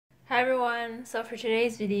Hi everyone! So for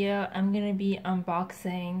today's video, I'm going to be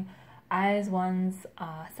unboxing aizwan's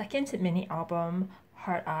second mini album,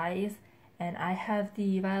 Heart Eyes, and I have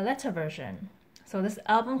the Violeta version. So this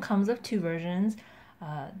album comes with two versions,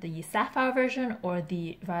 the Sapphire version or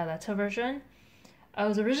the Violeta version. I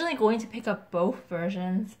was originally going to pick up both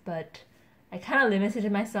versions, but I kind of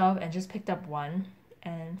limited myself and just picked up one.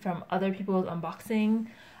 And from other people's unboxing,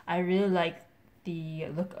 I really liked the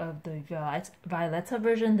look of the Violeta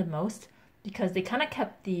version the most because they kind of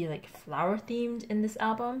kept the flower themed in this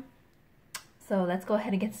album. So let's go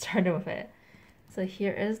ahead and get started with it. So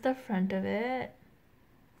here is the front of it.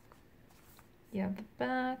 You have the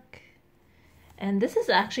back. And this is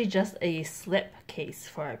actually just a slip case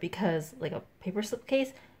for it because, like a paper slip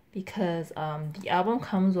case, because the album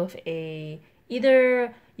comes with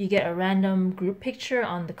either you get a random group picture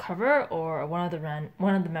on the cover or one of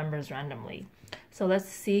the members randomly. So let's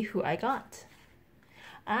see who I got.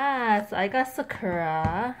 So I got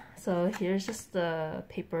Sakura. So here's just the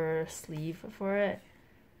paper sleeve for it.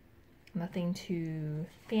 Nothing too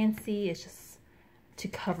fancy. It's just to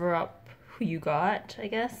cover up who you got, I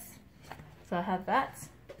guess. So I have that.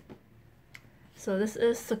 So this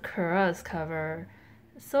is Sakura's cover.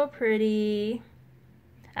 It's so pretty.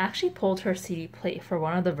 I actually pulled her CD plate for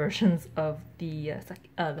one of the versions of the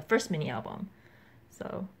first mini album.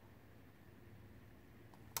 So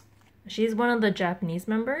she's one of the Japanese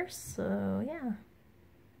members, so yeah.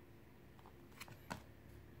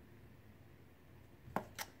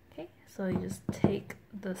 Okay, so you just take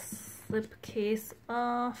the slip case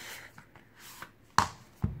off.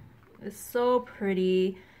 It's so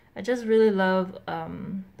pretty. I just really love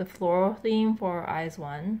the floral theme for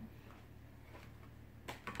aizwan.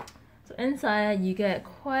 So inside you get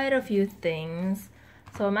quite a few things.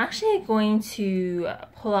 So I'm actually going to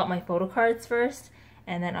pull out my photo cards first,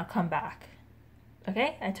 and then I'll come back.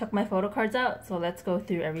 Okay, I took my photo cards out, so let's go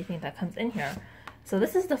through everything that comes in here. So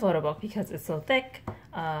this is the photo book because it's so thick.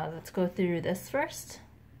 Let's go through this first.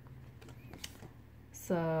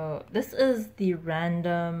 So this is the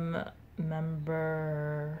random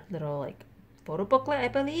member little photo booklet, I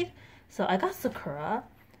believe. So I got Sakura.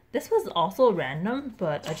 This was also random,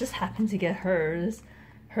 but I just happened to get her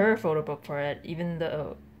photo book for it, even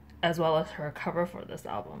though as well as her cover for this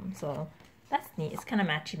album. So that's neat. It's kind of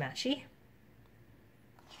matchy-matchy.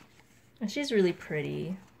 And she's really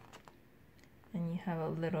pretty. And you have a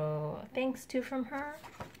little thanks to from her.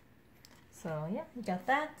 So yeah, you got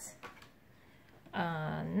that.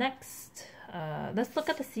 Next, let's look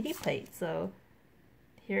at the CD plate. So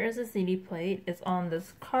here is the CD plate. It's on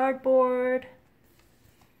this cardboard.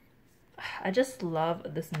 I just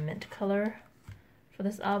love this mint color for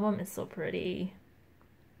this album. It's so pretty.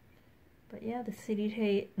 But yeah, the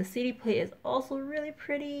CD plate is also really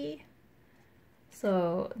pretty.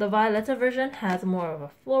 So the Violeta version has more of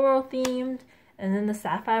a floral themed, and then the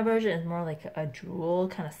Sapphire version is more like a jewel,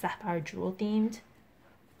 kind of sapphire jewel themed.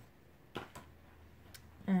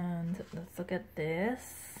 And let's look at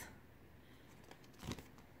this.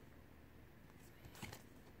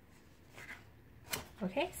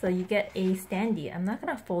 Okay, so you get a standee. I'm not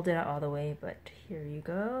gonna fold it out all the way, but here you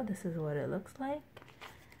go. This is what it looks like.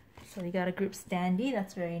 So we got a group standee,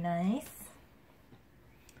 that's very nice.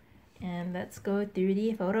 And let's go through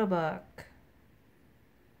the photo book.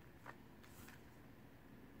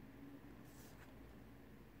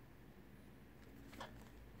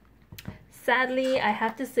 Sadly, I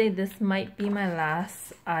have to say this might be my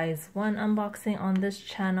last aizwan unboxing on this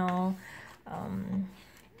channel.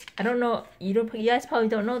 I don't know, you guys probably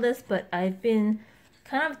don't know this, but I've been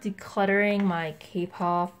kind of decluttering my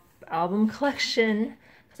K-pop album collection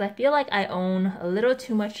because I feel like I own a little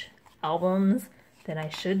too much albums than I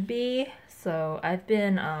should be. So I've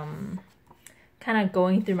been kind of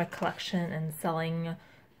going through my collection and selling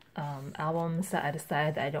albums that I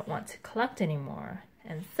decided that I don't want to collect anymore.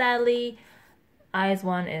 And sadly,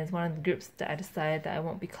 aizwan is one of the groups that I decided that I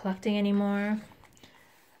won't be collecting anymore.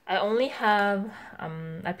 I only have,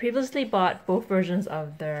 I previously bought both versions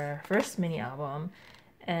of their first mini album,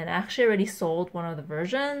 and I actually already sold one of the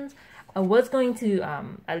versions. I was going to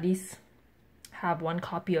at least have one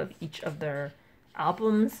copy of each of their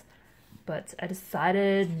albums, but I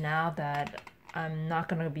decided now that I'm not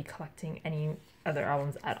going to be collecting any other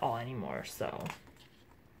albums at all anymore. So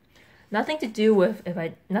nothing to do with that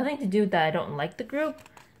I don't like the group.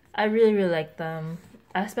 I really like them.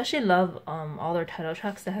 I especially love all their title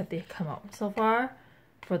tracks that they've come out so far,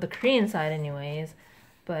 for the Korean side anyways,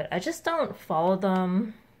 but I just don't follow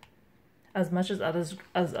them as much as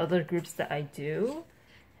other groups that I do,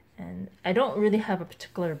 and I don't really have a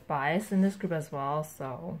particular bias in this group as well,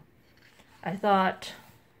 so I thought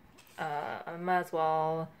I might as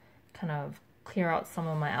well kind of clear out some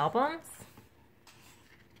of my albums.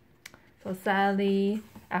 So sadly,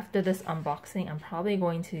 after this unboxing, I'm probably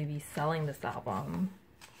going to be selling this album.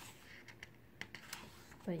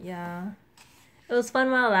 But yeah, it was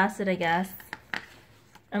fun while it lasted, I guess.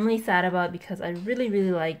 I'm really sad about it because I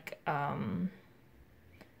really like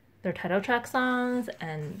their title track songs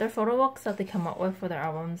and their photo books that they come up with for their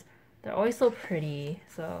albums. They're always so pretty,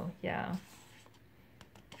 so yeah.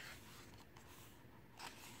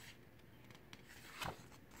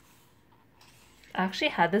 I actually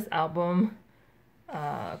had this album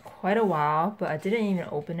quite a while, but I didn't even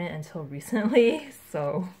open it until recently,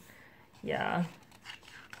 so yeah.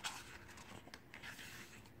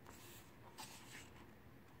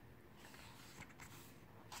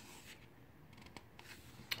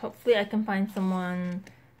 Hopefully I can find someone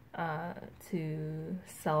to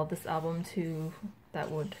sell this album to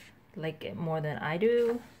that would like it more than I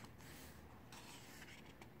do.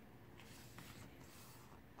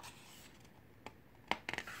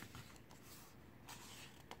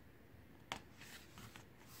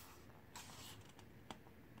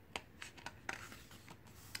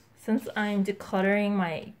 Since I'm decluttering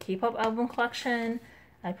my K-pop album collection,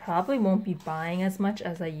 I probably won't be buying as much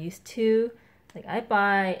as I used to.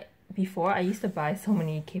 Like before I used to buy so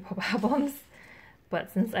many K-pop albums, but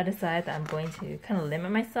since I decided that I'm going to kind of limit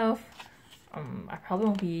myself, I probably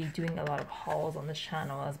won't be doing a lot of hauls on this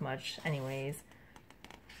channel as much anyways.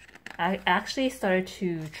 I actually started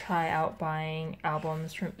to try out buying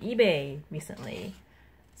albums from eBay recently.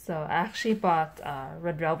 So I actually bought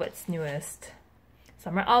Red Velvet's newest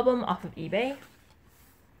summer album off of eBay.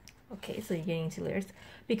 Okay, so you're getting into layers.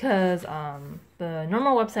 Because the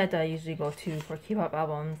normal website that I usually go to for K-pop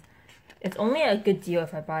albums, it's only a good deal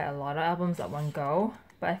if I buy a lot of albums at one go.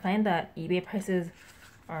 But I find that eBay prices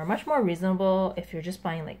are much more reasonable if you're just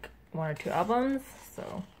buying like 1 or 2 albums.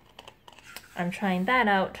 So I'm trying that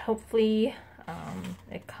out. Hopefully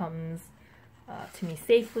it comes to me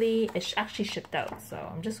safely. It's actually shipped out, so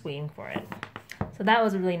I'm just waiting for it. So that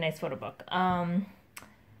was a really nice photo book.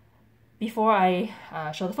 Before I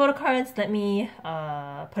show the photo cards, let me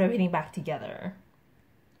put everything back together.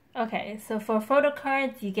 Okay, so for photo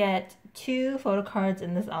cards, you get 2 photo cards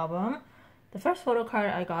in this album. The first photo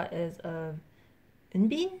card I got is of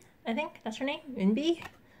Eunbin, I think that's her name, Eunbi?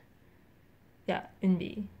 Yeah,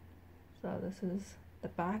 Eunbi. So this is the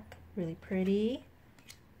back, really pretty.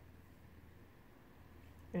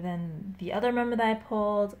 And then the other member that I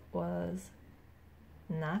pulled was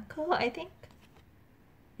Nako, I think?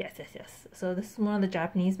 Yes. So this is one of the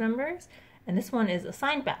Japanese members, and this one is a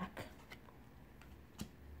signed back.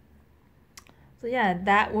 So yeah,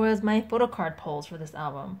 that was my photo card pulls for this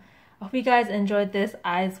album. I hope you guys enjoyed this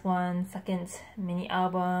aizone second mini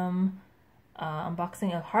album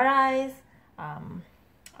unboxing of Heart Eyes.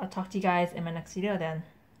 I'll talk to you guys in my next video then.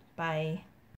 Bye.